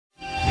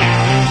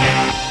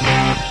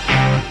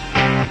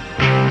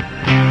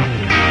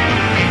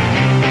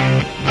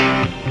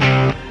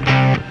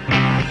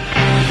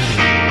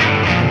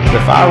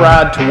I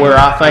ride to where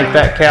I think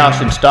that cow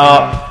should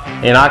stop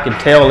and I can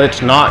tell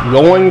it's not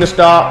going to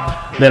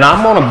stop, then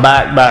I'm gonna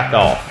back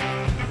off.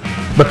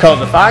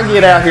 Because if I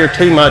get out here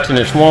too much and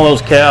it's one of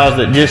those cows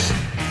that just,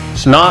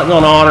 it's not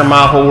gonna honor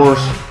my horse,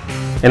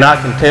 and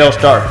I can tell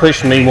start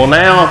pushing me, well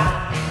now,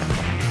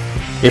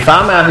 if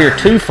I'm out here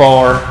too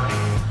far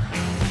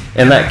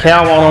and that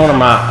cow won't honor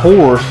my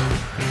horse,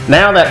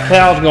 now that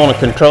cow's gonna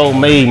control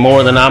me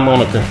more than I'm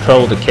gonna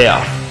control the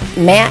cow.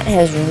 Matt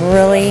has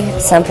really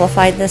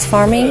simplified this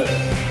for me,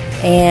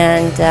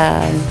 and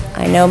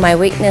I know my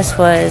weakness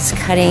was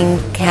cutting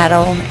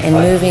cattle and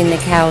moving the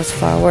cows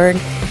forward,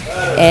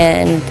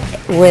 and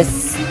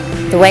with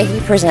the way he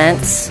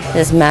presents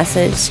his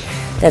message,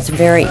 that's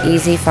very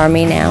easy for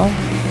me now,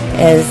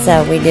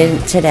 as we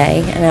did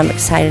today, and I'm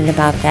excited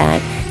about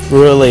that.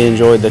 Really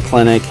enjoyed the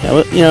clinic. I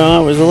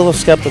was a little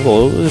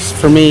skeptical. It was,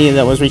 for me,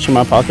 that was reaching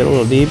my pocket a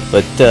little deep,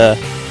 but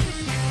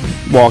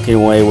walking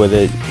away with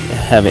it,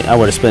 I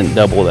would have spent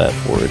double that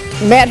for it.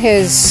 Matt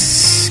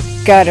has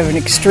got an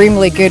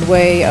extremely good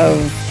way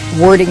of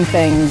wording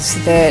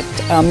things that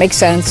make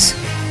sense.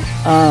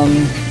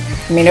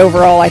 I mean,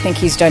 overall, I think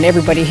he's done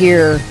everybody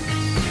here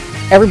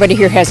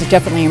has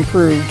definitely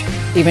improved,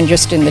 even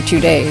just in the 2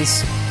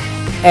 days.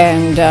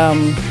 And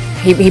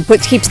he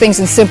keeps things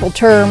in simple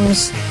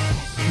terms,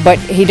 but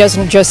he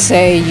doesn't just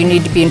say you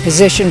need to be in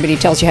position, but he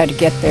tells you how to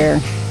get there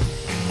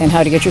and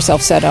how to get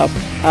yourself set up.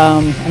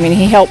 I mean,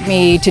 he helped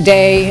me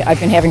today. I've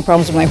been having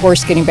problems with my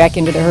horse getting back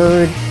into the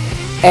herd,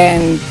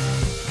 and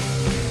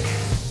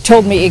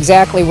told me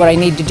exactly what I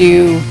need to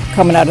do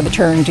coming out of the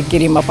turn to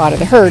get him up out of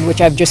the herd, which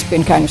I've just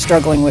been kind of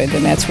struggling with,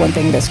 and that's one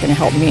thing that's going to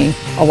help me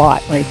a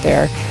lot right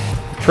there.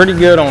 Pretty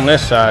good on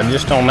this side,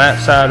 just on that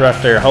side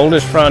right there. Hold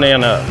his front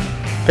end up.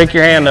 Pick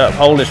your hand up,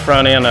 hold his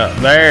front end up.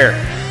 There.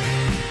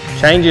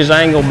 Change his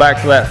angle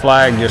back to that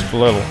flag just a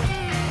little.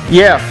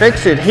 Yeah,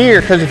 fix it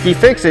here, because if you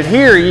fix it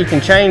here, you can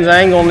change the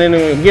angle and then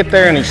he'll get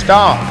there and he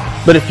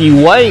stops. But if you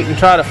wait and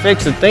try to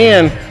fix it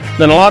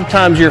then a lot of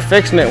times you're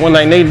fixing it when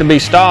they need to be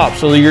stopped,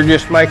 so you're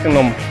just making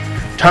them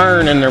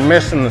turn and they're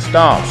missing the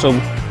stop.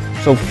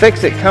 So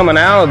fix it coming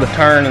out of the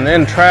turn and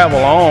then travel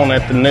on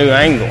at the new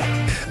angle.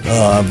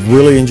 I've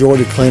really enjoyed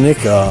the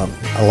clinic.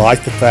 I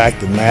like the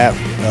fact that Matt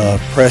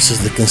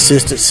presses the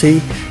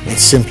consistency and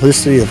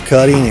simplicity of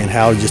cutting and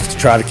how just to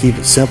try to keep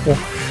it simple,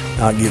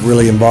 not get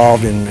really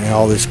involved in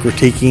all this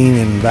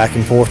critiquing and back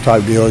and forth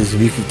type deals. If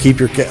you can keep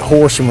your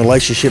horse in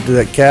relationship to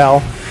that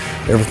cow,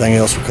 everything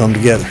else will come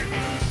together.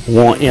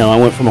 I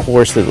went from a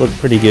horse that looked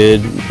pretty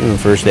good in the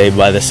first day.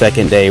 By the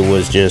second day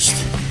was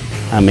just,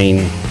 I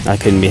mean, I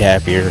couldn't be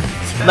happier.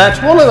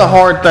 That's one of the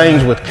hard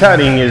things with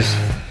cutting is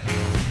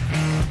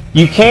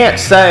you can't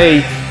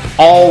say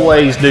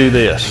always do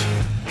this.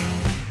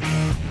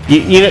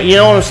 You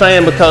know what I'm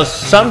saying? Because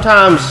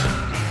sometimes,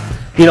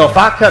 if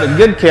I cut a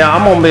good cow,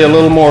 I'm going to be a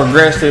little more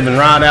aggressive and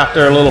ride out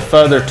there a little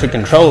further to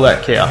control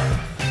that cow.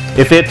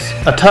 If it's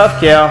a tough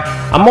cow,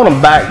 I'm going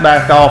to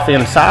back off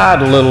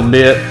inside a little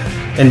bit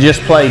and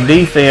just play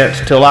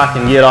defense till I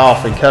can get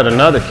off and cut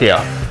another cow.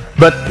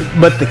 But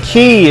the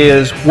key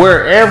is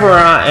wherever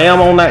I am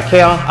on that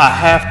cow, I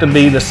have to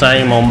be the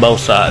same on both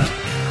sides.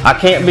 I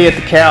can't be at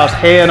the cow's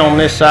head on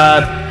this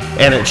side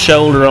and its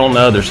shoulder on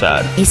the other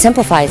side. He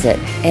simplifies it,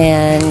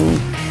 and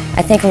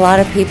I think a lot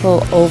of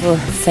people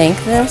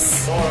overthink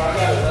this,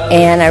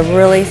 and I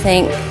really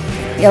think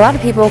a lot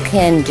of people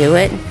can do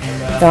it.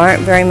 There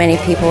aren't very many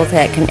people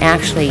that can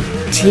actually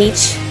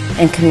teach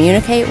and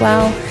communicate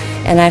well.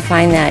 And I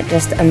find that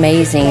just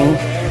amazing,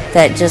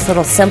 that just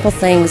little simple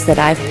things that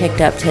I've picked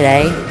up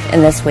today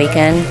and this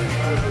weekend,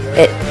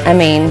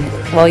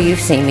 you've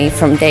seen me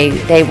from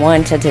day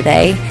one to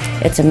today.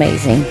 It's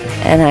amazing.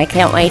 And I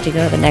can't wait to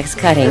go to the next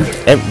cutting.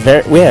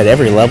 We had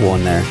every level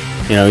in there.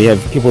 You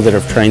have people that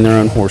have trained their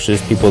own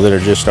horses, people that are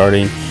just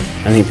starting.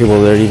 I think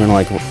people that are even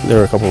there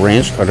were a couple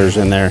ranch cutters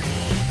in there.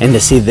 And to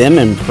see them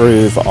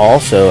improve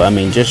also, I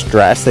mean, just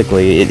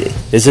drastically.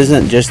 This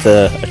isn't just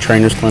a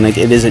trainer's clinic.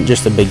 It isn't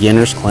just a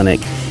beginner's clinic.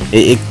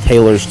 It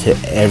tailors to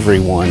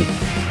everyone.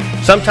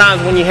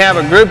 Sometimes when you have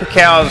a group of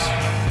cows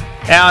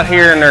out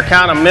here and they're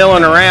kind of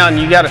milling around,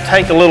 you got to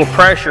take a little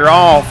pressure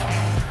off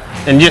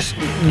and just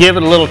give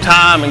it a little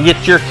time and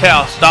get your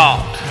cow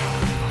stopped.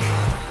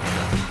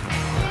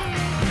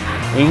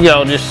 There you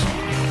go. Just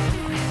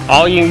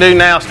all you can do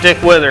now, stick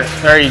with her.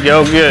 There you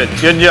go. Good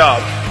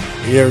job.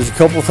 Yeah, there's a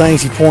couple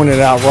things he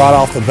pointed out right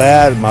off the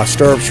bat. My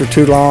stirrups are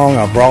too long.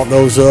 I brought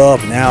those up.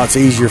 Now it's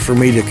easier for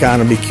me to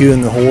kind of be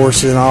cueing the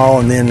horse and all.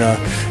 And then,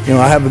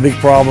 I have a big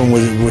problem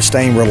with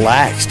staying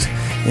relaxed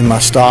in my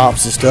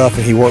stops and stuff.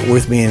 And he worked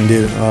with me and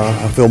did.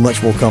 I feel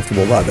much more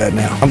comfortable about that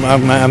now.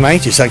 I'm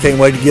anxious. I can't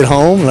wait to get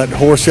home and let the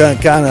horse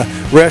kind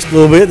of rest a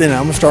little bit. Then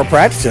I'm gonna start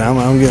practicing. I'm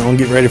gonna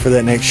get ready for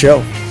that next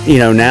show.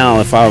 Now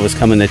if I was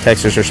coming to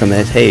Texas or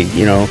something, hey,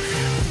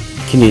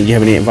 do you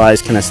have any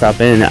advice? Can I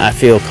stop in? I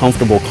feel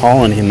comfortable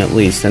calling him at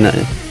least, and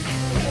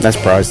that's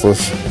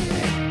priceless.